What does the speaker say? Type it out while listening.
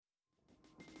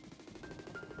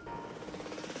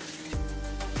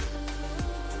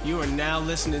You are now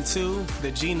listening to The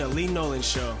Gina Lee Nolan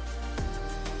Show.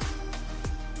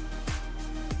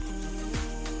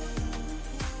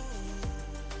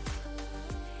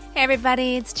 Hey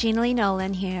everybody, it's Gina Lee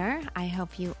Nolan here. I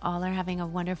hope you all are having a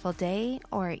wonderful day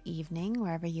or evening,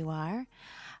 wherever you are.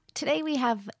 Today we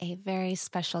have a very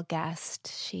special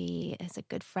guest. She is a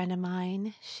good friend of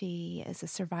mine. She is a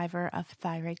survivor of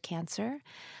thyroid cancer,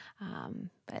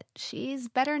 but she's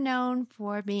better known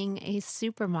for being a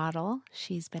supermodel.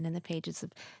 She's been in the pages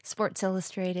of Sports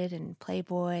Illustrated and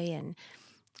Playboy, and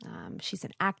she's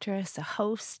an actress, a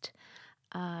host,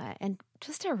 and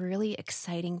just a really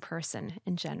exciting person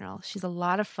in general. She's a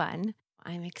lot of fun.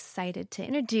 I'm excited to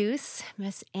introduce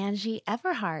Miss Angie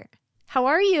Everhart. How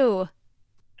are you?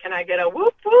 Can I get a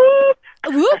whoop, whoop?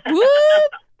 Whoop,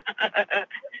 whoop!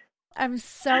 I'm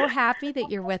so happy that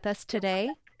you're with us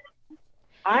today.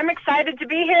 I'm excited to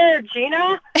be here,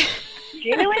 Gina.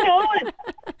 Gina Lee Nolan.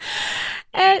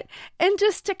 And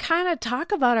just to kind of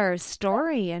talk about our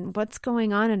story and what's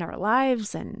going on in our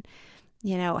lives and,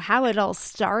 you know, how it all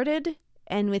started.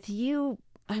 And with you,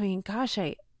 I mean, gosh,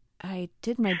 I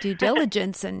did my due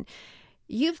diligence, and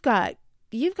you've got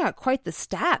quite the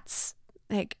stats.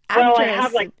 Like, well, I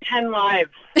have like 10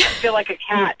 lives. I feel like a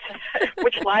cat.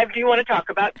 Which live do you want to talk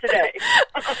about today?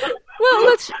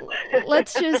 Well,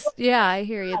 let's just, yeah, I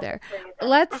hear you there.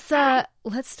 Let's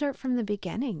start from the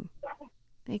beginning.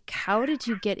 Like, how did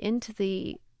you get into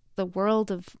the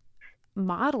world of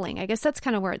modeling? I guess that's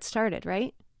kind of where it started,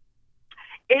 right?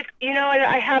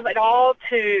 I have it all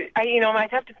I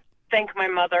have to thank my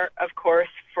mother, of course,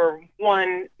 for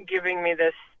one, giving me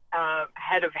this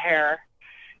head of hair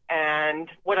and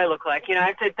what I look like. I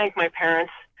have to thank my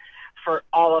parents for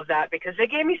all of that, because they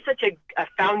gave me such a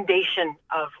foundation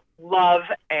of love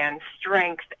and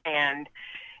strength and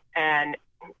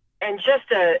just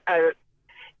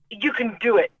you can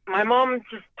do it. My mom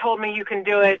just told me you can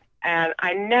do it, and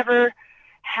I never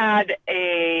had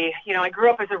I grew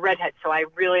up as a redhead, so I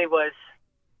really was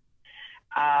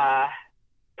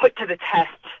put to the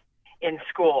test in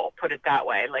school, put it that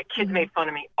way. Like, kids made fun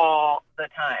of me all the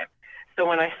time. So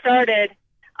when I started,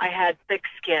 I had thick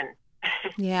skin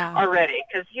already,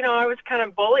 because, I was kind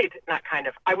of bullied,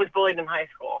 I was bullied in high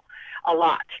school a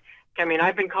lot. I mean,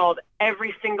 I've been called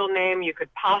every single name you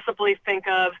could possibly think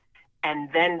of,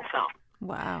 and then some.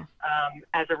 Wow.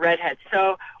 As a redhead.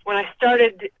 So when I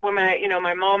started,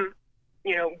 my mom,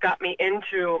 got me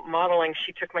into modeling,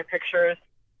 she took my pictures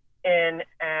in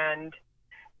and,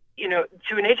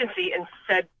 to an agency and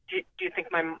said, do you think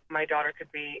my daughter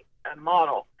could be a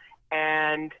model?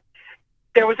 And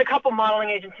there was a couple modeling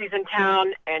agencies in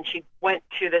town, and she went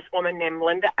to this woman named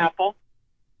Linda Apple.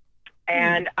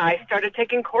 And I started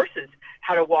taking courses,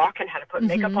 how to walk and how to put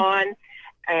makeup on.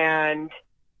 And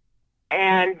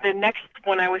the next,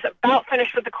 when I was about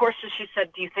finished with the courses, she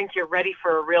said, do you think you're ready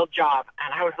for a real job?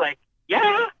 And I was like,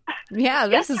 yeah. Yeah,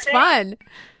 this is fun.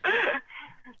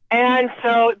 And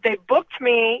so they booked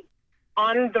me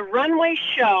on the runway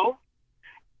show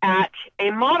at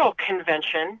a model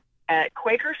convention at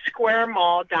Quaker Square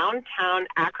Mall, downtown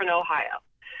Akron, Ohio.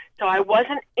 So I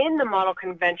wasn't in the model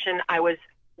convention. I was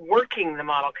working the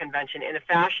model convention in a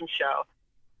fashion show.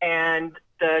 And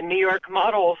the New York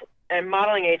models and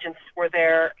modeling agents were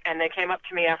there, and they came up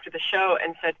to me after the show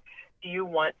and said, do you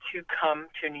want to come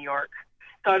to New York?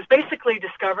 So I was basically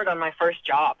discovered on my first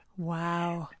job.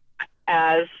 Wow.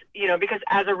 Because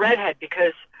as a redhead,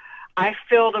 because I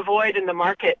filled a void in the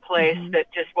marketplace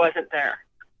that just wasn't there,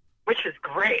 which was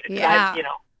great. Yeah. I,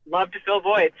 love to fill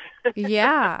voids.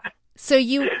 Yeah. So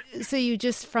you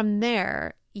just from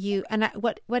there,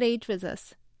 what age was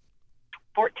this?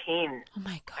 14. Oh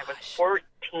my gosh. I was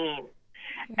 14.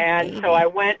 And so I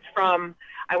went from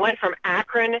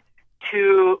Akron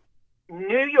to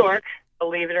New York,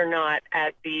 believe it or not,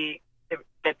 at the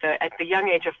young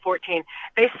age of 14.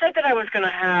 They said that I was going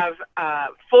to have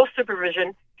full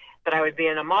supervision, that I would be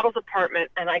in a model's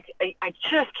apartment, and I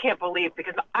just can't believe,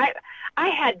 because I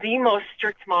had the most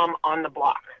strict mom on the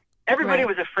block. Everybody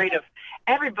was afraid of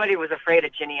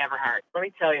Ginny Everhart. Let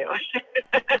me tell you.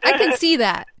 I can see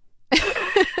that.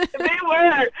 They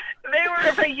were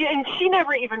afraid, and she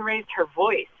never even raised her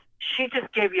voice. She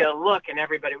just gave you a look, and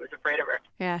everybody was afraid of her.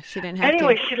 Yeah, she didn't have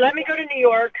Anyway, to. she let me go to New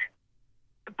York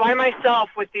by myself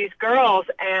with these girls,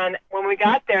 and when we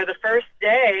got there the first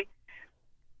day,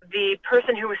 the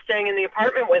person who was staying in the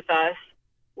apartment with us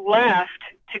left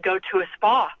to go to a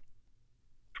spa.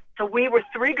 So we were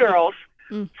three girls,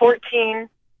 14,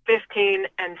 15,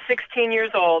 and 16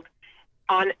 years old,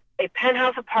 on a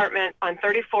penthouse apartment on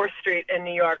 34th Street in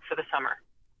New York for the summer.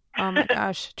 Oh my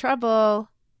gosh, trouble.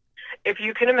 If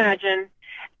you can imagine.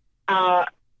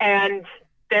 And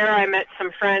there I met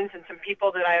some friends and some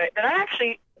people that I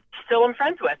actually still am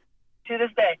friends with to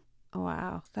this day.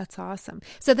 Wow, that's awesome.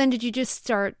 So then did you just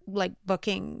start like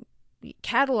booking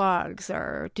catalogs,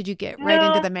 or did you get right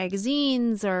into the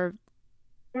magazines, or?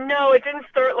 No, it didn't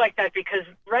start like that because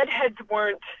redheads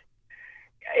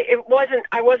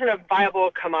I wasn't a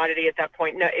viable commodity at that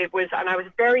point. No, it was, and I was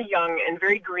very young and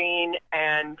very green,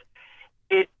 and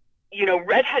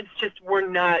redheads just were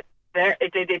not there.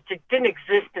 It didn't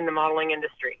exist in the modeling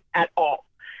industry at all.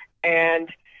 And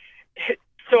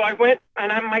so I went,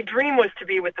 and my dream was to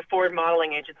be with the Ford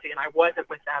Modeling Agency, and I wasn't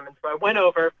with them. And so I went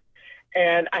over,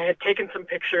 and I had taken some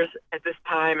pictures at this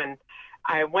time, and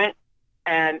I went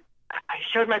and I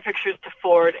showed my pictures to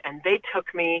Ford, and they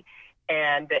took me,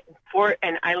 and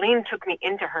Eileen took me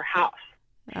into her house.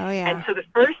 Oh yeah. And so the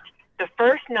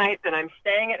first night that I'm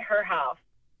staying at her house,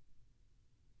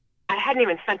 I hadn't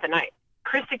even spent the night.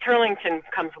 Christy Turlington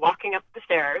comes walking up the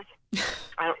stairs.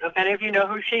 I don't know if any of you know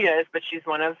who she is, but she's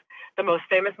one of the most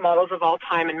famous models of all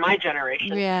time in my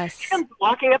generation. Yes. She comes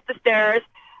walking up the stairs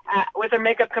with her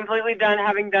makeup completely done,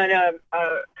 having done a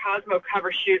Cosmo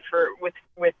cover shoot with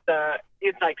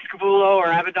it's like Scavullo or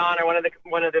Avedon or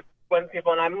one of the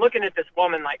people, and I'm looking at this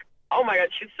woman like, oh my God,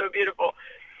 she's so beautiful.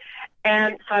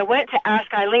 And so I went to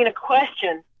ask Eileen a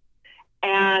question,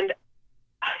 and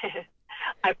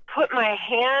I put my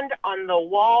hand on the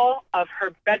wall of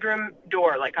her bedroom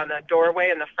door, like on the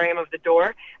doorway in the frame of the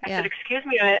door. I said, excuse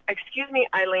me,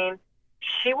 Eileen.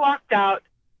 She walked out.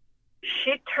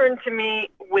 She turned to me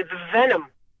with venom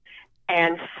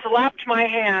and slapped my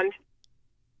hand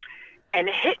and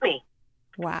hit me.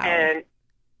 Wow.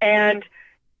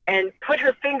 And put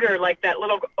her finger like that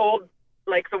little old,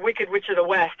 like the Wicked Witch of the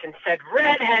West, and said,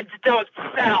 "Redheads don't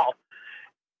sell."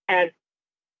 And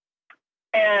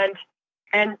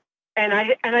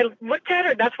I looked at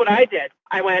her. That's what I did.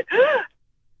 I went,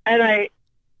 and I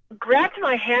grabbed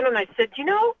my hand and I said,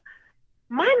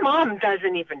 my mom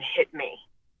doesn't even hit me.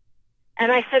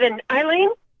 And I said, and Eileen,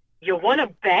 you want to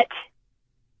bet?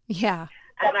 Yeah.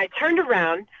 And I turned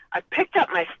around. I picked up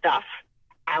my stuff.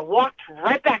 I walked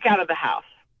right back out of the house.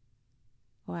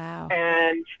 Wow.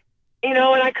 And, and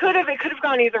it could have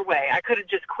gone either way. I could have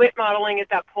just quit modeling at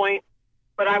that point,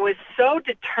 but I was so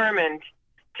determined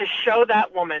to show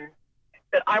that woman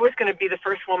that I was going to be the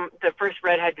first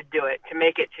redhead to do it, to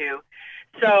make it to.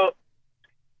 So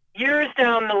years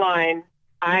down the line,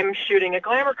 I'm shooting a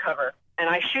glamour cover, and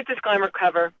I shoot this glamour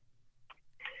cover,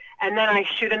 and then I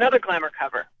shoot another glamour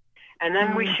cover, and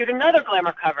then we shoot another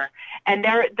glamour cover, and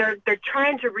they're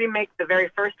trying to remake the very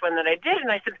first one that I did,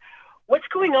 and I said, what's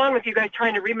going on with you guys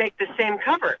trying to remake the same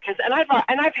cover? And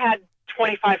I've had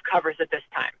 25 covers at this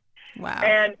time. Wow.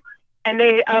 And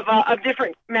they of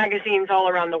different magazines all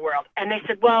around the world. And they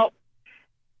said, well,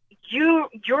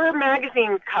 your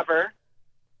magazine cover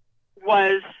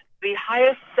was the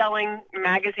highest selling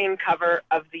magazine cover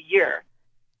of the year.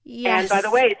 Yes. And by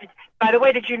the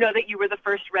way, did you know that you were the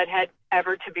first redhead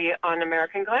ever to be on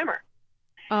American Glamour?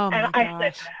 Oh my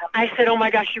gosh. I said, oh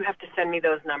my gosh, you have to send me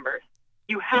those numbers.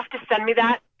 You have to send me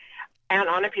that, and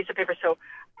on a piece of paper. So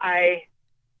I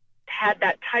had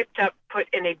that typed up, put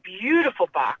in a beautiful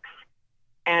box,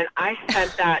 and I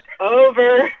sent that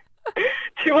over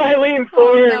to Eileen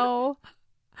Ford. Oh,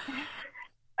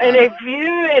 no. In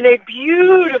a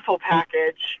beautiful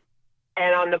package,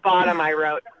 and on the bottom I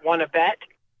wrote, "Want to bet?"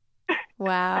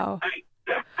 Wow.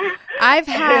 I've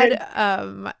had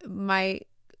my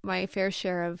fair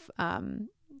share of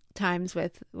times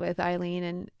with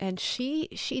Eileen, and she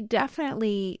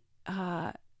definitely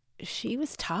she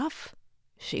was tough.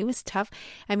 She was tough.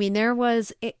 I mean,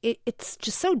 it's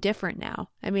just so different now.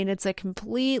 I mean, it's a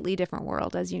completely different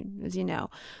world, as you know.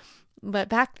 But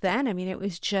back then, I mean, it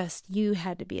was just, you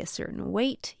had to be a certain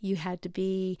weight. You had to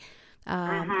be,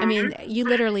 I mean, you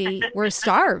literally were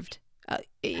starved, so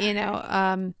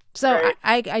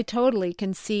Right. I totally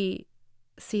can see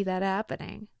that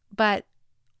happening. But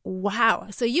wow.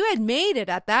 So you had made it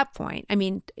at that point. I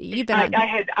mean, you've been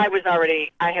I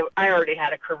already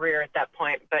had a career at that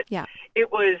point, but yeah.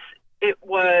 It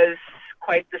was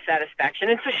quite the satisfaction.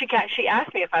 And so she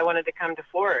asked me if I wanted to come to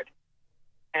Ford,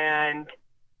 and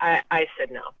I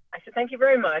said no. I said, thank you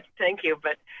very much. Thank you.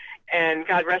 And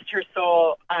God rest her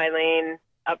soul, Eileen,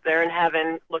 up there in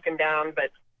heaven looking down. But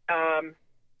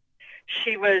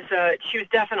she was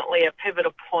definitely a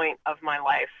pivotal point of my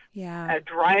life. Yeah. A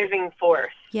driving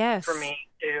force. Yes. For me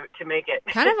to make it.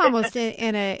 Kind of almost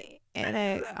in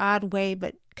a odd way,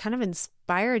 but kind of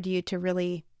inspired you to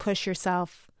really push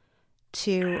yourself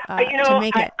to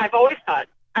make it. I've always thought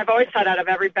out of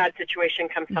every bad situation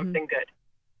comes something good.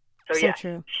 So yeah,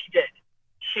 true. she did.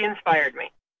 She inspired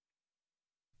me.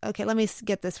 okay, let me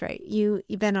get this right. You've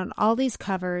been on all these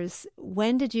covers.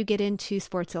 When did you get into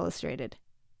Sports Illustrated?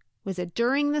 Was it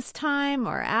during this time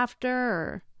or after?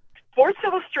 Or? Sports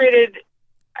Illustrated,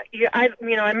 I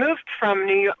moved from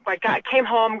New York. Came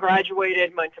home,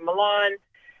 graduated, went to Milan.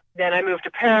 Then I moved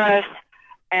to Paris,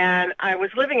 and I was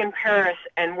living in Paris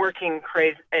and working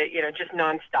crazy, just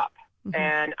nonstop. Mm-hmm.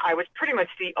 And I was pretty much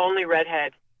the only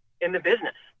redhead in the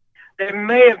business. There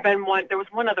may have been there was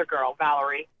one other girl,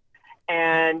 Valerie.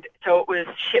 And so it was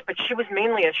shit, but she was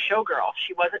mainly a showgirl.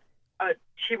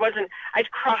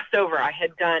 I'd crossed over. I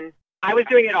was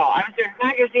doing it all. I was doing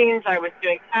magazines, I was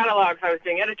doing catalogs, I was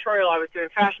doing editorial, I was doing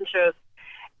fashion shows.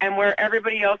 And where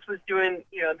everybody else was doing,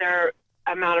 their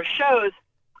amount of shows,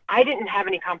 I didn't have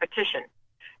any competition.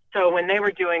 So when they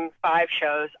were doing 5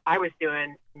 shows, I was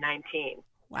doing 19.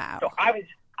 Wow. So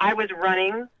I was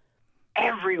running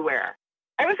everywhere.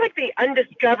 I was like the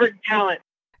undiscovered talent.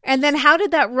 And then how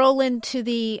did that roll into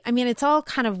it's all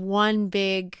kind of one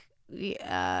big,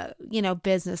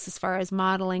 business as far as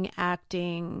modeling,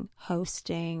 acting,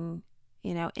 hosting,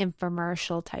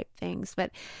 infomercial type things.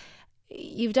 But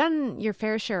you've done your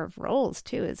fair share of roles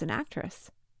too as an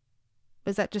actress.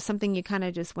 Was that just something you kind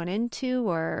of just went into,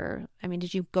 or,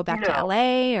 did you go back to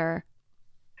LA or?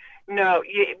 No,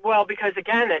 because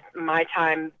again, at my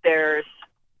time, I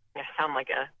sound like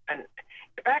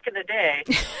back in the day.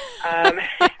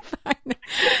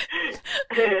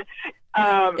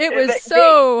 It was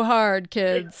so hard,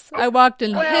 kids. I walked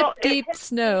in hip-deep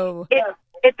snow.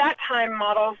 At that time,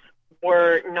 models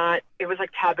were not, it was like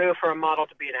taboo for a model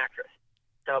to be an actress.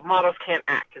 So models can't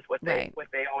act is what they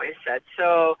always said.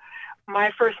 So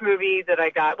my first movie that I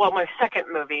got, my second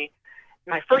movie,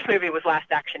 my first movie was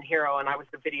Last Action Hero, and I was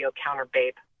the video counter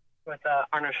babe with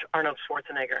Arnold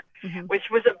Schwarzenegger, mm-hmm. which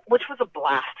was a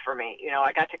blast for me.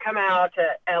 I got to come out to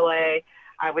LA.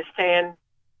 I was staying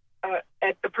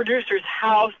at the producer's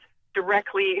house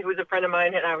directly, who was a friend of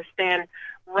mine, and I was staying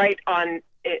right on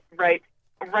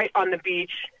the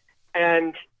beach,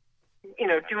 and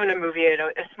doing a movie,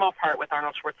 a small part with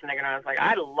Arnold Schwarzenegger. And I was like,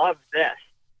 I love this.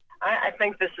 I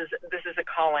think this is a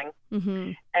calling.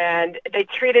 Mm-hmm. And they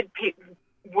treated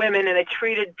women and they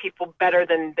treated people better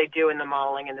than they do in the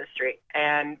modeling industry.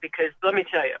 And because let me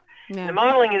tell you, the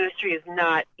modeling industry is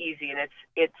not easy, and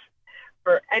it's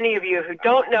for any of you who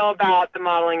don't know about the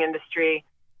modeling industry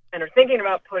and are thinking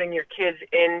about putting your kids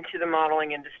into the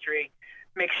modeling industry,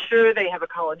 make sure they have a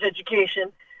college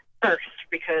education first,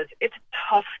 because it's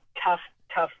a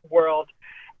tough world,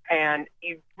 and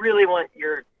you really want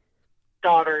your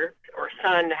daughter or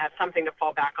son to have something to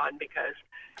fall back on, because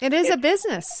it is a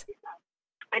business.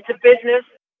 It's a business.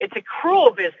 It's a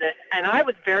cruel business, and I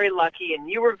was very lucky, and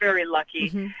you were very lucky,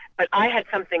 mm-hmm. but I had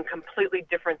something completely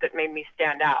different that made me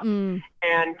stand out. Mm.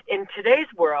 And in today's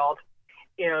world,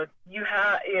 you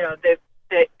have,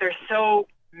 there's so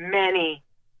many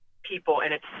people,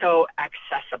 and it's so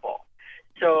accessible.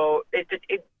 So it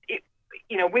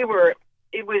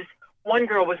was one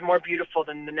girl was more beautiful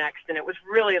than the next, and it was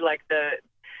really like the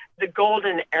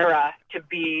golden era to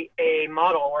be a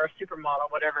model or a supermodel,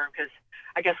 whatever, because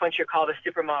I guess once you're called a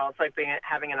supermodel, it's like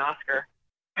having an Oscar.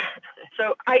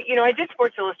 So I did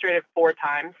Sports Illustrated 4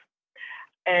 times,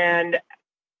 and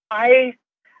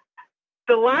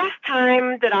the last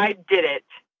time that I did it,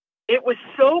 it was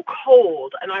so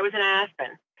cold, and I was in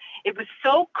Aspen. It was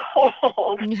so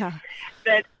cold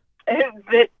that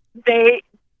they,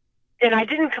 and I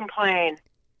didn't complain,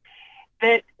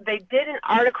 that they did an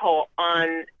article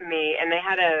on me, and they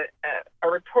had a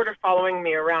reporter following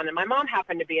me around, and my mom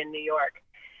happened to be in New York.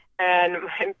 And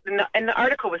the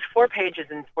article was 4 pages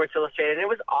in Sports Illustrated, and it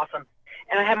was awesome.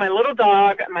 And I had my little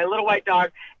dog, my little white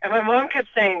dog, and my mom kept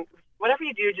saying, whatever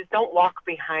you do, just don't walk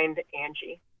behind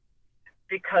Angie.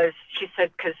 Because she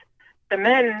said, because the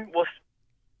men will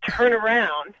turn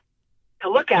around to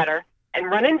look at her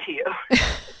and run into you.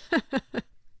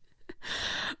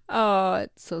 Oh,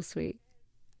 it's so sweet.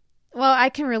 Well, I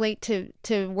can relate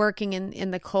to working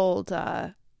in the cold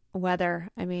weather.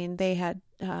 They had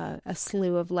a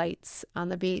slew of lights on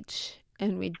the beach,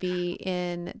 and we'd be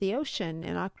in the ocean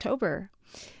in October.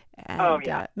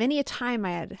 And many a time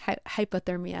I had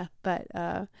hypothermia, but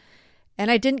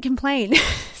and I didn't complain.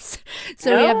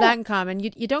 So we have that in common.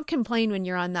 You don't complain when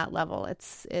you're on that level.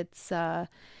 It's it's just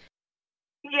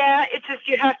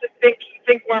you have to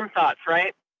think warm thoughts,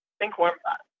 right? Think warm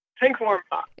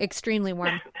thoughts. Extremely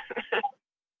warm.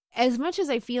 As much as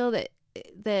I feel that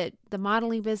the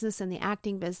modeling business and the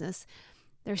acting business,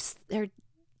 they're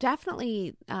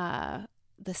definitely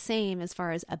the same as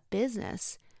far as a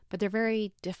business, but they're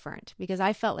very different, because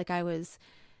I felt like I was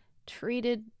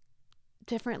treated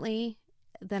differently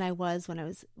than I was when I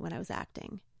was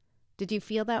acting. Did you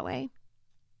feel that way?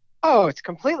 Oh, it's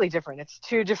completely different. It's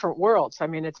two different worlds. I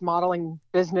mean, it's modeling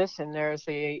business and there's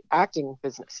the acting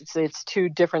business. It's two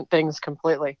different things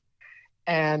completely.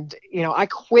 And, I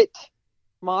quit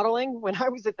modeling when I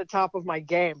was at the top of my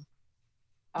game.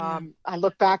 I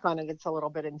look back on it, it's a little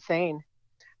bit insane.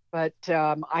 But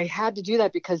I had to do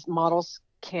that because models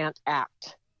can't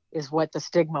act, is what the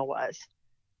stigma was.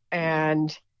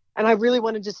 And I really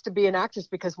wanted just to be an actress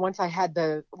because once I had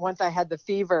the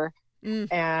fever,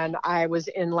 and I was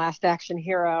in Last Action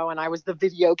Hero, and I was the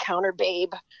video counter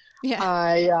babe.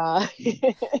 Yeah,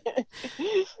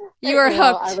 you were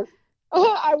hooked.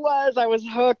 I was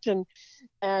hooked, and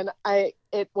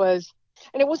it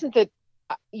wasn't that,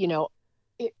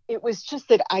 it was just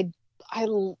that I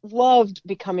loved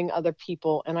becoming other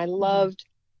people, and I loved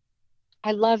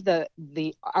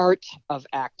the art of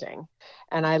acting,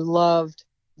 and I loved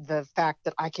the fact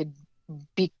that I could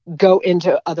go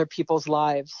into other people's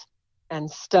lives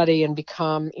and study and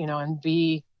become, and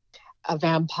be a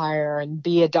vampire and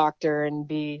be a doctor and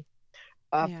be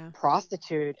a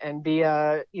prostitute and be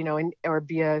or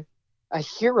be a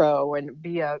hero and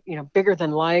be bigger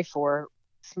than life or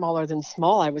smaller than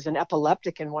small. I was an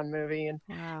epileptic in one movie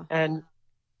and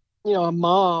a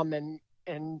mom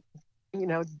and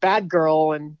bad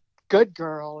girl and good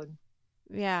girl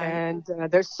and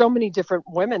there's so many different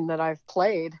women that I've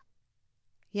played.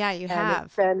 Yeah, you have.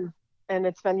 It's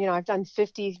been, I've done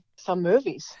 50 some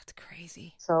movies. That's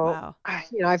crazy. So, wow.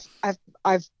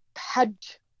 I've had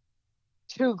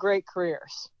two great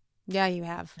careers. Yeah, you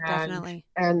have. Definitely.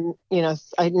 And,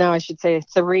 I should say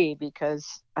 3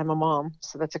 because I'm a mom.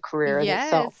 So that's a career in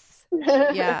itself.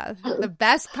 Yeah.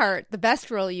 The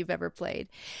best role you've ever played.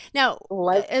 Now,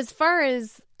 as far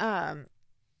as,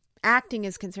 acting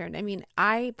is concerned, I mean,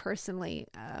 I personally,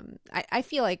 I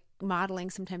feel like modeling,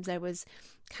 sometimes I was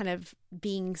kind of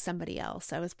being somebody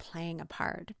else. I was playing a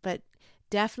part, but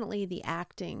definitely the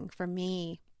acting for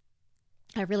me,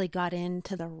 I really got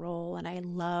into the role and I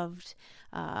loved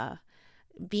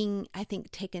being, I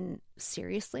think, taken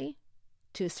seriously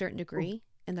to a certain degree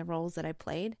in the roles that I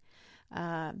played.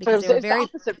 Because they were very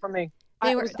opposite for me.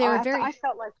 I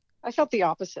felt the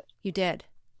opposite. You did.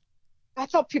 I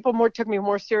felt people took me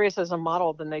more serious as a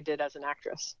model than they did as an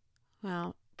actress.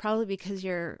 Well, probably because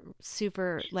you're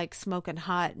super like smoking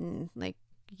hot and like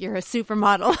you're a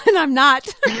supermodel and I'm not.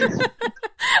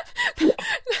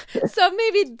 So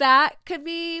maybe that could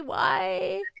be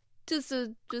why. Just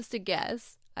a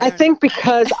guess. I think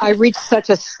because I reached such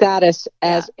a status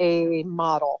as a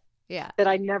model that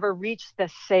I never reached the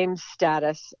same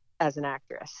status as an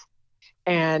actress.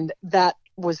 And that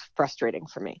was frustrating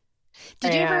for me.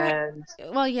 Did you ever?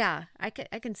 Well, yeah, I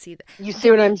can see that. You see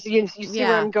what I'm? You see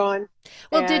where I'm going?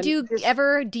 Well, did you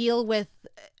ever deal with?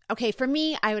 Okay, for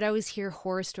me, I would always hear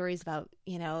horror stories about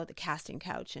the casting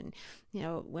couch and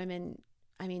women.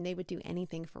 I mean, they would do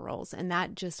anything for roles, and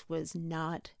that just was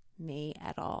not me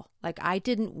at all. Like I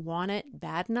didn't want it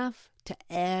bad enough to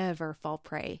ever fall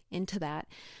prey into that,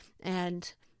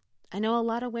 and I know a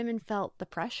lot of women felt the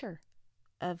pressure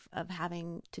of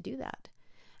having to do that.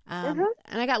 And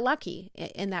I got lucky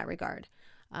in that regard.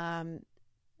 I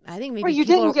think maybe you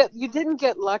didn't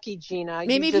get lucky, Gina.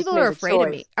 Maybe people are afraid of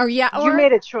me. Or you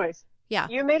made a choice. Yeah,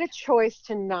 you made a choice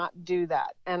to not do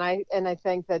that, and I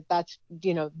think that's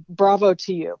bravo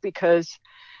to you because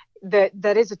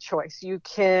that is a choice. You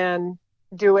can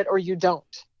do it or you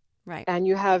don't, right? And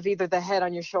you have either the head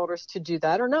on your shoulders to do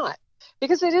that or not,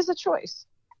 because it is a choice.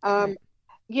 Right.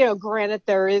 Granted,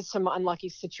 there is some unlucky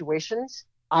situations.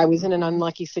 I was in an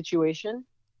unlucky situation.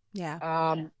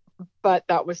 Yeah. But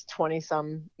that was 20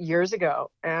 some years ago.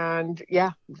 And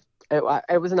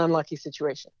it was an unlucky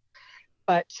situation,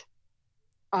 but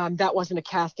that wasn't a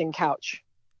casting couch.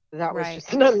 That was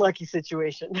just an unlucky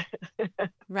situation.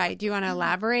 Right. Do you want to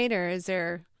elaborate or is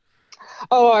there?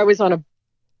 Oh, I was on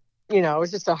it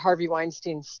was just a Harvey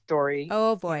Weinstein story.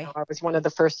 Oh boy. I was one of the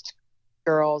first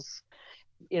girls,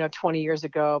 20 years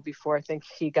ago before I think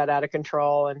he got out of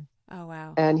control and, oh,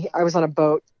 wow. And I was on a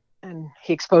boat and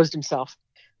he exposed himself.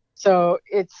 So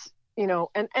it's,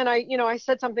 and I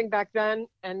said something back then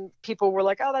and people were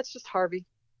like, oh, that's just Harvey.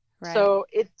 Right. So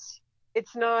it's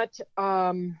not,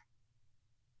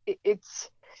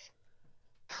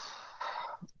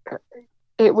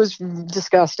 it was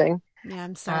disgusting. Yeah.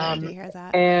 I'm sorry to hear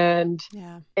that. And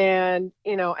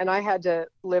I had to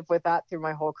live with that through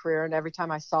my whole career. And every time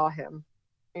I saw him,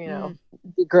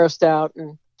 be grossed out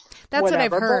and that's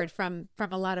whatever. What I've heard from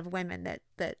a lot of women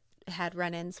that had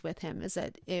run-ins with him is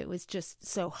that it was just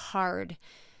so hard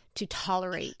to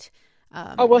tolerate.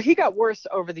 Well, he got worse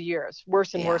over the years,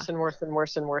 worse and worse and worse and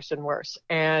worse and worse and worse.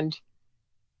 And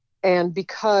And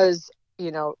because,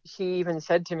 he even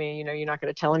said to me, you're not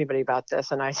going to tell anybody about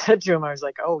this. And I said to him, I was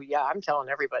like, oh yeah, I'm telling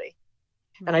everybody.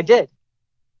 Right. And I did.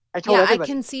 I told everybody. I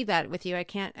can see that with you. I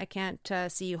can't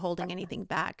see you holding anything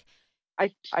back.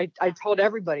 I told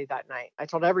everybody that night. I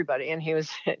told everybody, and he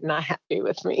was not happy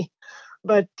with me.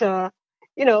 But,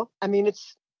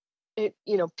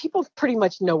 people pretty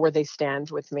much know where they stand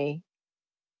with me.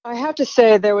 I have to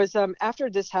say there was, after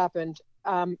this happened,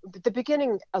 at the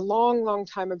beginning, a long, long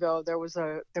time ago, there was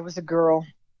a girl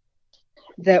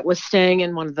that was staying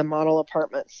in one of the model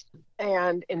apartments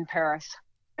and in Paris,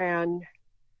 and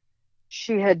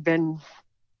she had been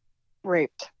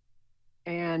raped,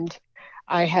 and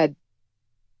I had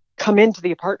come into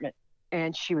the apartment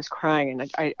and she was crying, and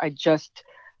I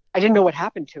didn't know what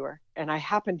happened to her, and I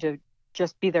happened to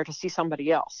just be there to see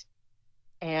somebody else,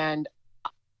 and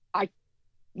I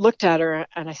looked at her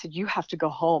and I said, you have to go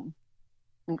home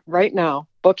right now.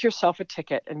 Book yourself a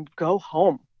ticket and go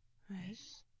home. Right.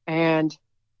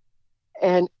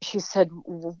 And she said,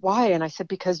 why? And I said,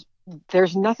 because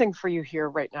there's nothing for you here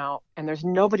right now, and there's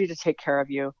nobody to take care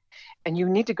of you, and you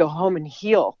need to go home and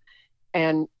heal,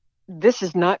 and this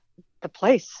is not the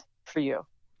place for you.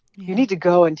 Yeah. You need to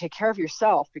go and take care of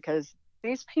yourself, because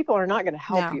these people are not going to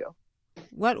help you.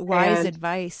 What wise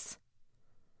advice.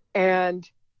 And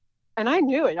I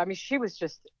knew it. I mean, it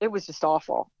was just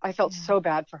awful. I felt so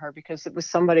bad for her, because it was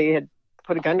somebody had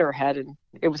put a gun to her head, and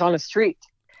it was on the street.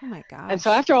 Oh my gosh. And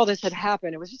so after all this had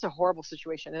happened, it was just a horrible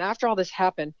situation. And after all this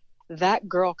happened, that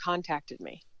girl contacted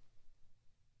me.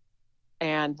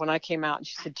 And when I came out, and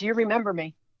she said, do you remember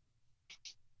me?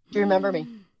 Do you remember me?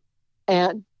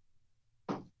 And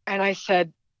I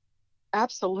said,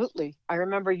 absolutely. I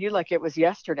remember you like it was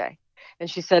yesterday.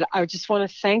 And she said, I just want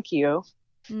to thank you.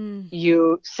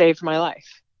 You saved my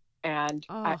life. And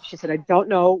she said, I don't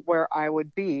know where I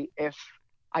would be if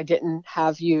I didn't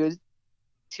have you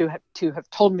to have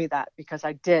told me that, because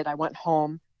I did. I went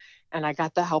home and I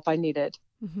got the help I needed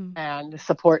and the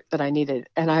support that I needed.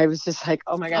 And I was just like,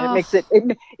 oh my God,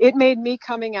 it made me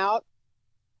coming out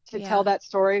to tell that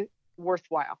story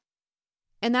worthwhile.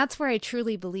 And that's where I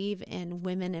truly believe in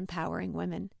women empowering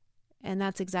women. And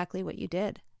that's exactly what you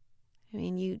did. I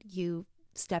mean, you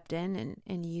stepped in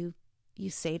and you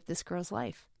saved this girl's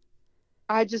life.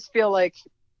 I just feel like,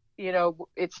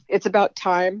 it's about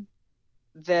time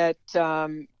that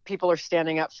people are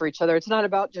standing up for each other. It's not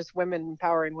about just women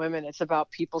empowering women. It's about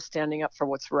people standing up for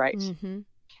what's right. Mm-hmm.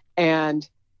 And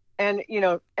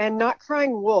not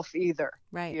crying wolf either.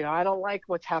 Right. I don't like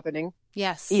what's happening.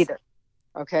 Yes. Either.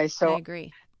 Okay. So I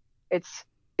agree. It's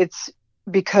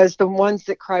because the ones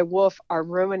that cry wolf are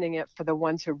ruining it for the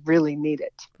ones who really need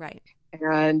it. Right.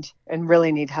 And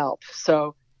really need help.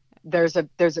 So there's a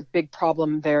big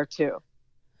problem there too.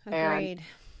 Agreed.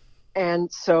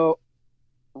 And so,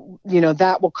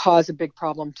 that will cause a big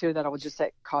problem too. That will just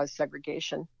cause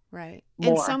segregation. Right.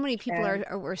 More. And so many people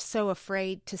were so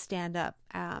afraid to stand up,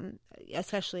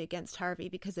 especially against Harvey,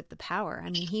 because of the power. I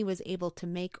mean, he was able to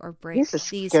make or break He's a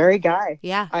scary guy.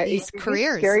 Yeah. These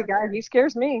careers. He's a scary guy. He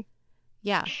scares me.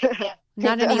 Yeah.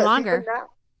 Not any longer.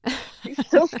 He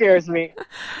still scares me.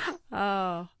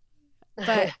 Oh,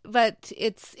 but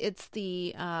it's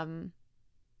the,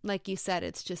 like you said,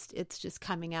 it's just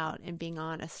coming out and being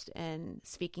honest and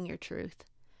speaking your truth.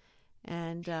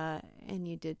 And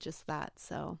you did just that.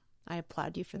 So I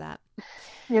applaud you for that.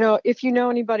 If you know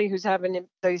anybody who's having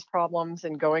these problems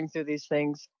and going through these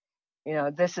things,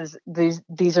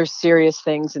 these are serious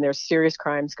things, and there's serious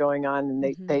crimes going on, and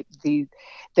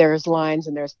there's lines,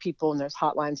 and there's people, and there's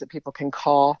hotlines that people can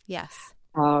call. Yes.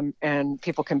 And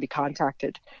people can be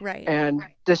contacted. Right. And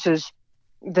this is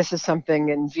something,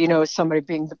 and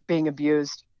somebody being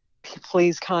abused,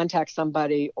 please contact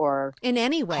somebody, or in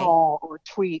any way, call or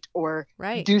tweet or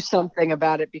do something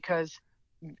about it, because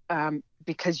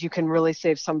you can really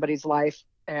save somebody's life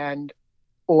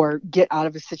or get out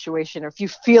of a situation, or if you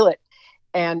feel it.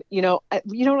 And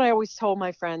what I always told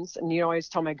my friends, and I always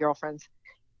tell my girlfriends,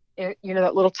 that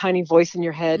little tiny voice in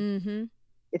your head,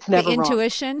 it's never the wrong.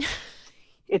 Intuition.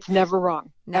 It's never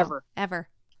wrong. No, ever.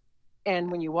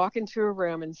 And when you walk into a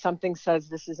room and something says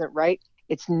this isn't right,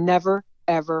 it's never,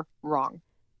 ever wrong.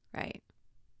 Right.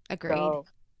 Agreed. So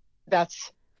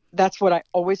that's what I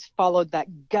always followed, that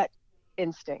gut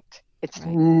instinct. It's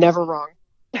never wrong.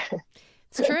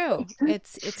 It's true.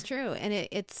 It's true. And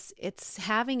it's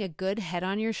having a good head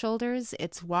on your shoulders.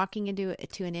 It's walking into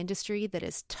an industry that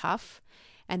is tough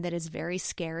and that is very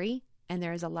scary. And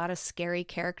there's a lot of scary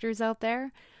characters out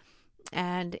there.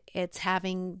 And it's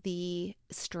having the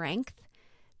strength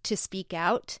to speak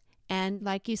out. And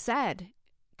like you said,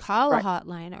 call a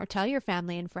hotline or tell your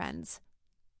family and friends.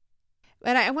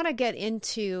 But I want to get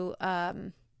into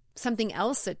something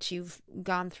else that you've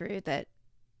gone through that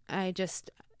I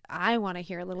want to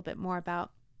hear a little bit more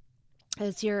about,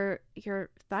 is your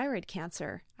thyroid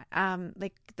cancer,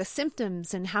 like the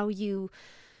symptoms and how you,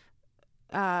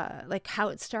 like how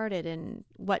it started and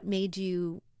what made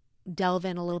you delve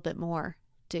in a little bit more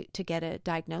to get a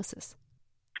diagnosis.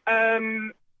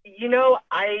 I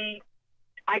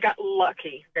got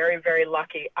lucky, very, very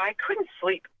lucky. I couldn't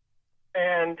sleep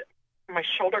and my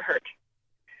shoulder hurt.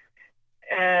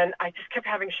 And I just kept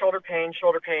having shoulder pain.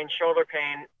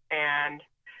 And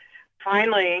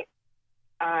finally,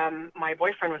 my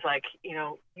boyfriend was like,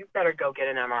 you better go get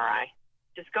an MRI.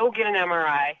 Just go get an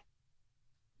MRI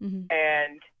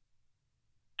and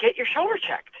get your shoulder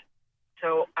checked.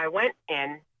 So I went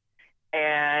in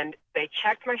and they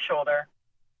checked my shoulder,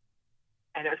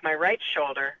 and it was my right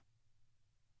shoulder.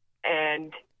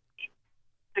 And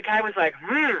the guy was like,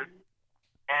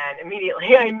 and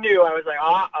immediately I knew. I was like,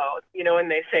 uh-oh, and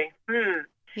they say,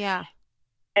 Yeah.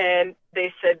 And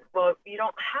they said, well, you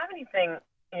don't have anything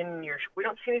we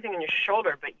don't see anything in your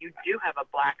shoulder, but you do have a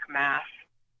black mass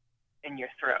in your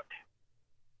throat.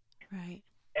 Right.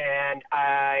 And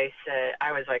I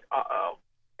was like, uh-oh.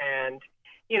 And,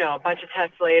 a bunch of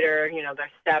tests later,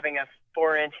 they're stabbing a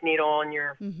 4-inch needle in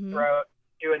your throat,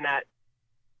 doing that,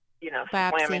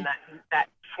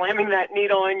 slamming that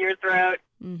needle in your throat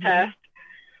test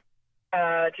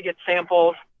to get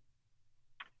samples.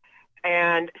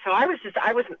 And so I was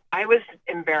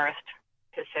embarrassed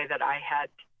to say that I had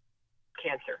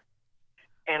cancer,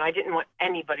 and I didn't want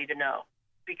anybody to know,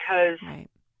 because, right.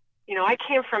 I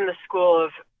came from the school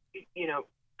of,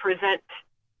 present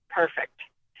perfect,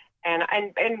 and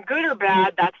good or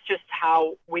bad, that's just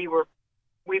how we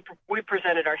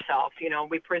presented ourselves.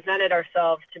 We presented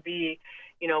ourselves to be,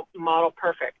 model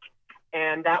perfect.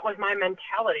 And that was my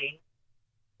mentality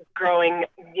growing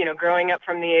up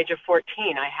from the age of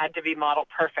 14. I had to be model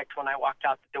perfect when I walked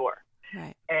out the door.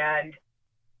 Right.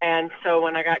 And so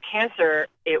when I got cancer,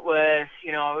 it was,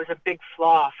 it was a big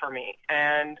flaw for me,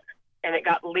 and it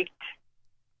got leaked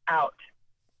out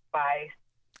by,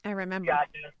 I remember,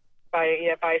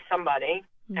 by somebody,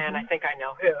 and I think I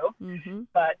know who,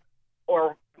 but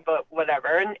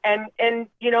whatever. And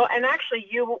actually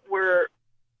you were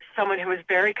someone who was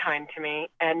very kind to me,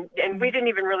 and we didn't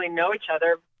even really know each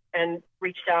other, and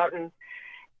reached out,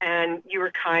 and you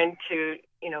were kind to,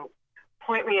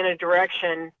 point me in a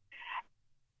direction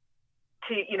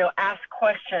to, ask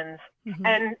questions.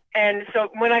 And so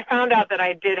when I found out that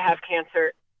I did have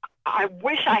cancer, I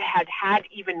wish I had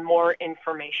even more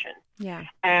information. Yeah.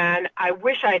 And I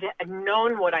wish I'd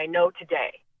known what I know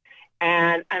today.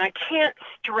 And I can't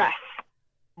stress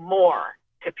more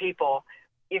to people,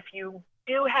 if you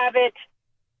do have it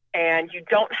and you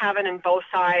don't have it in both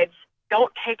sides,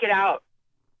 don't take it out,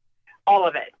 all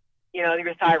of it,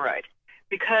 your thyroid,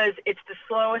 because it's the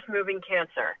slowest moving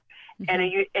cancer. And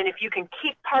if you can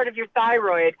keep part of your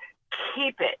thyroid,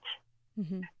 keep it,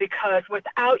 because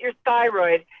without your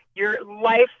thyroid, your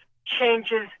life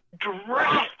changes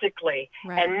drastically,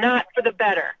 and not for the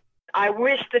better. I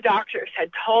wish the doctors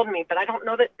had told me, but I don't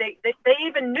know that they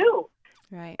even knew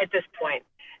at this point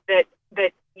that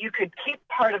you could keep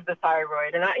part of the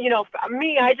thyroid. And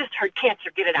I just heard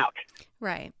cancer, get it out.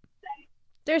 Right.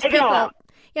 There's people,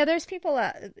 there's people,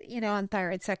 on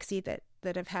Thyroid Sexy that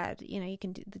have had, you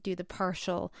can do the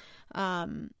partial,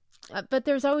 but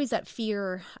there's always that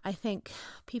fear. I think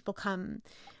people come,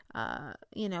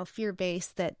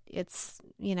 fear-based that it's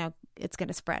going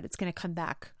to spread. It's going to come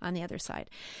back on the other side.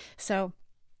 So,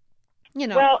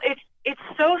 Well, it's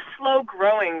so slow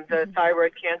growing, the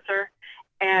thyroid cancer,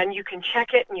 and you can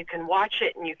check it and you can watch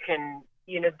it and you can,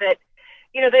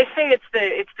 they say it's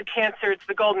the cancer, it's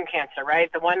the golden cancer,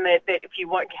 right? The one that if you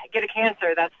get a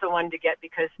cancer, that's the one to get,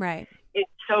 because it's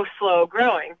so slow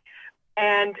growing.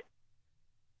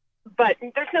 But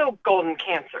there's no golden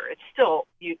cancer. It's still,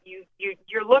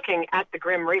 you're looking at the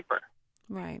Grim Reaper.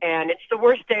 Right. And it's the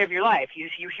worst day of your life.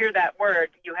 You hear that word,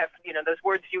 you have, those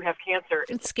words, you have cancer.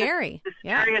 It's scary. The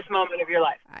scariest moment of your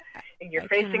life. You're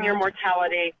facing your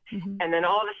mortality, and then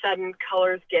all of a sudden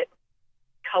colors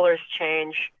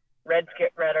change, reds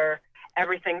get redder,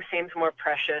 everything seems more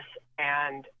precious,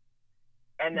 and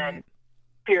then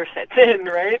fear sets in,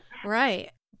 right? Right.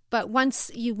 But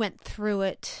once you went through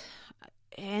it,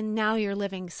 and now you're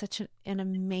living such an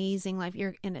amazing life,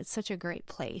 you're in such a great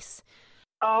place.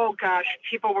 Oh, gosh,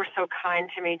 people were so kind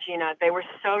to me, Gina. They were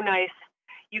so nice.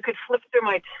 You could flip through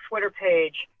my Twitter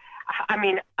page. I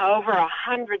mean, over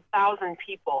 100,000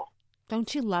 people.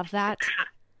 Don't you love that?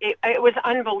 It was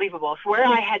unbelievable. So where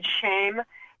I had shame,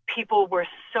 people were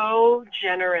so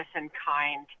generous and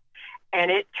kind.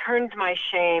 and it turned my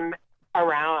shame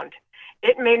around.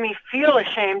 It made me feel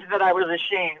ashamed that I was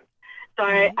ashamed. So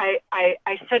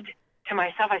I said to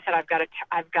myself, I said,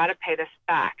 I've got to pay this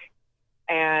back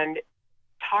and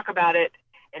talk about it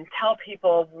and tell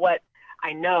people what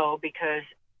I know, because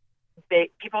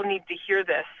people need to hear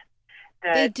this.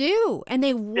 They do. And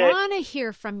they want to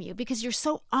hear from you because you're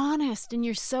so honest and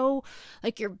you're so,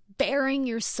 like, you're bearing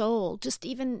your soul. Just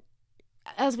even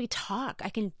as we talk, I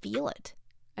can feel it.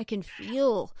 I can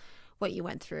feel what you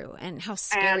went through and how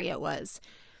scary it was.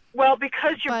 Well,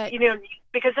 because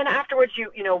because then afterwards you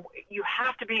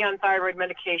have to be on thyroid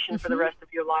medication for the rest of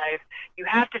your life. You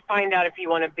have to find out if you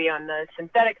want to be on the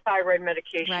synthetic thyroid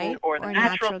medication or the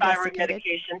natural thyroid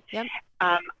medication. Yep.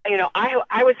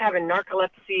 I was having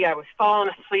narcolepsy. I was falling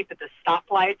asleep at the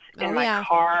stoplights in my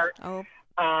car. Oh.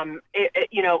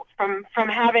 From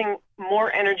having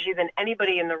more energy than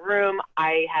anybody in the room,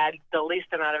 I had the least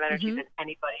amount of energy than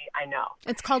anybody I know.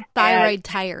 It's called thyroid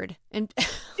tired, and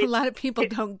a lot of people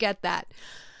don't get that.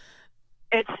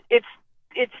 It's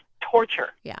torture.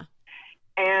 Yeah.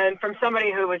 And from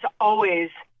somebody who was always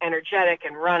energetic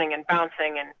and running and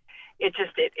bouncing, and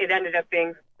it ended up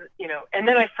being, and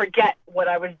then I forget what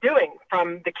I was doing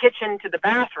from the kitchen to the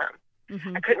bathroom.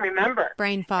 I couldn't remember.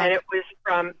 Brain fog. And it was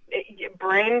from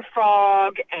brain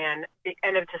fog, and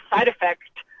it's a side effect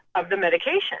of the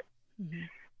medication.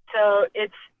 So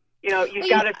it's, you've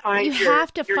got to find you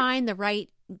have to find the right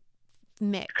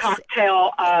mix.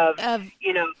 Cocktail of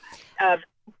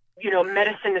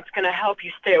medicine that's going to help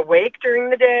you stay awake during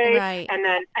the day. Right.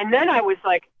 And then I was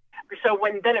like,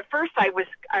 at first I was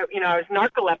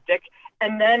narcoleptic,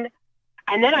 and then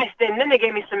they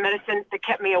gave me some medicine that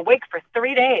kept me awake for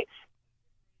 3 days.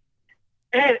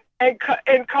 And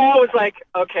Carl was like,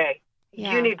 okay,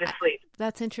 you need to sleep.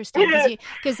 That's interesting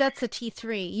because that's the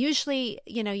T3. Usually,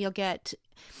 you'll get,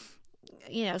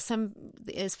 some,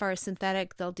 as far as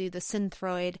synthetic, they'll do the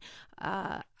Synthroid.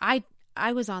 I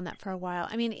was on that for a while.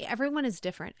 I mean, everyone is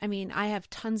different. I mean, I have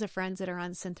tons of friends that are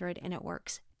on Synthroid and it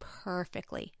works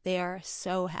perfectly. They are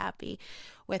so happy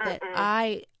with it.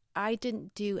 I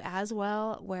didn't do as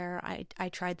well where I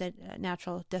tried the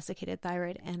natural desiccated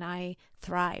thyroid and I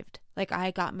thrived. Like,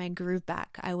 I got my groove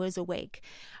back. I was awake.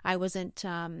 I wasn't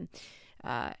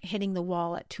hitting the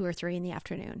wall at 2 or 3 in the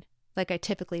afternoon like I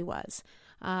typically was.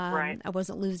 I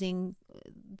wasn't losing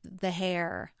the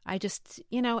hair. I just,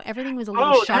 everything was a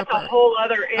little sharper. That's a whole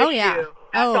other issue. Oh, yeah.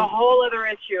 That's a whole other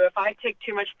issue. If I take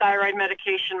too much thyroid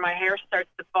medication, my hair starts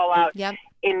to fall out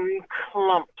in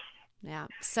clumps. Yeah.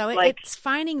 So it's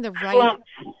finding the right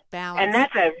balance. And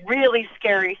that's a really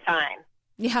scary sign.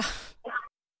 Yeah.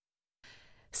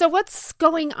 So what's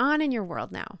going on in your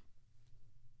world now?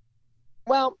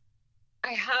 Well,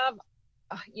 I have,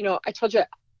 I told you,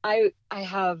 I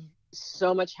have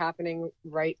so much happening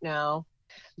right now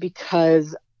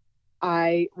because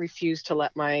I refuse to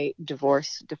let my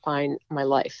divorce define my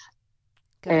life.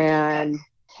 Good. And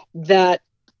that,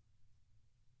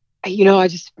 I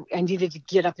needed to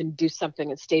get up and do something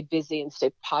and stay busy and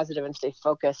stay positive and stay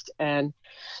focused. And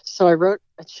so I wrote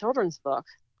a children's book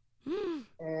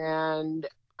and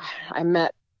I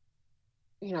met,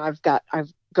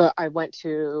 I went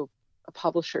to a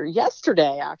publisher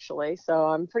yesterday, actually. So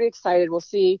I'm pretty excited. We'll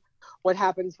see what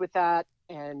happens with that.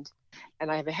 And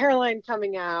I have a hairline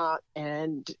coming out,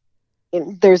 and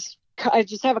I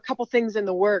just have a couple things in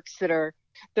the works that are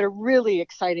really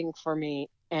exciting for me.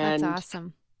 And that's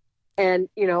awesome. And,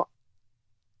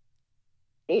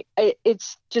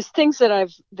 it's just things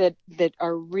that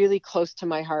are really close to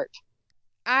my heart.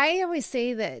 I always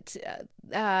say that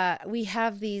we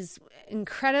have these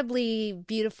incredibly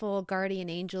beautiful guardian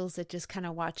angels that just kind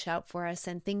of watch out for us,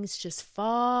 and things just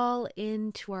fall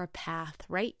into our path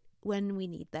right when we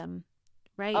need them,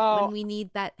 right? Oh. When we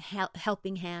need that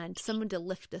helping hand, someone to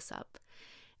lift us up.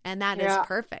 And that is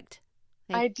perfect.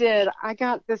 I did. I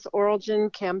got this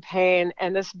Oralgen campaign,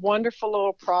 and this wonderful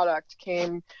little product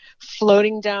came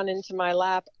floating down into my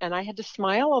lap, and I had to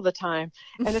smile all the time.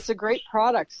 And it's a great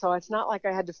product, so it's not like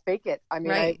I had to fake it. I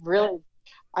mean,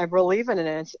 I believe in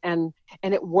it, and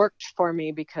it worked for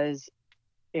me because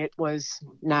it was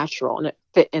natural and it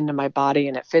fit into my body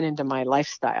and it fit into my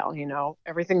lifestyle.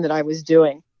 Everything that I was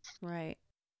doing. Right.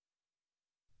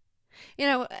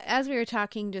 As we were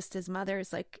talking, just as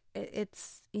mothers, like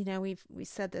it's, we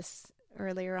said this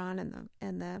earlier on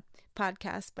in the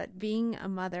podcast, but being a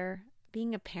mother,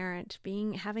 being a parent,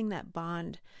 having that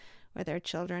bond with our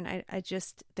children,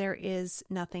 there is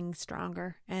nothing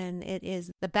stronger, and it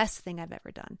is the best thing I've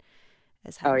ever done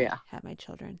is have my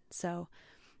children. So,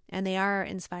 and they are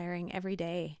inspiring every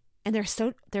day, and they're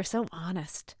so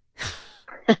honest.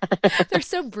 They're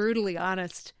so brutally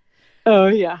honest. Oh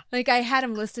yeah. Like I had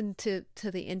him listen to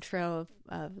the intro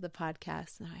of the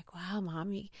podcast, and I'm like, "Wow,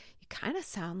 Mom, you kind of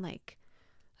sound like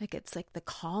it's like the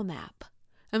Calm app."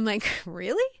 I'm like,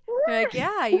 "Really?" They're like,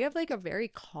 "Yeah, you have like a very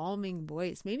calming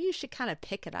voice. Maybe you should kind of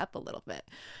pick it up a little bit."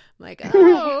 I'm like,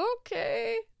 "Oh,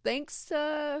 okay. Thanks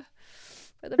for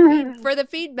the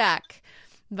feedback."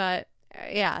 But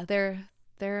yeah, they're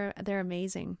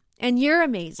amazing, and you're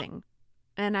amazing,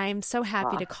 and I'm so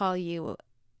happy to call you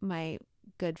my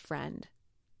good friend.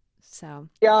 So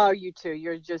yeah, you too.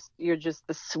 You're just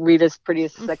the sweetest,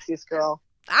 prettiest, sexiest girl.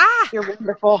 You're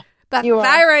wonderful. The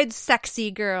thyroid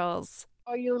sexy girls.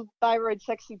 Oh, you thyroid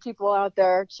sexy people out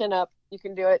there, chin up. You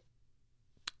can do it.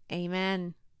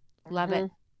 Amen. Love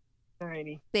it.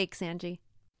 Alrighty. Thanks, Angie.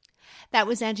 That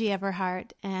was Angie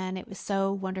Everhart, and it was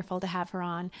so wonderful to have her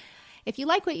on. If you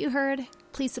like what you heard,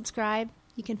 please subscribe.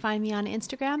 You can find me on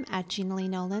Instagram at Gina Lee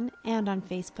Nolan and on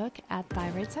Facebook at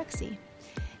Thyroid Sexy.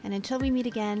 And until we meet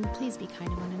again, please be kind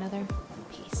to one another.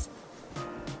 Peace.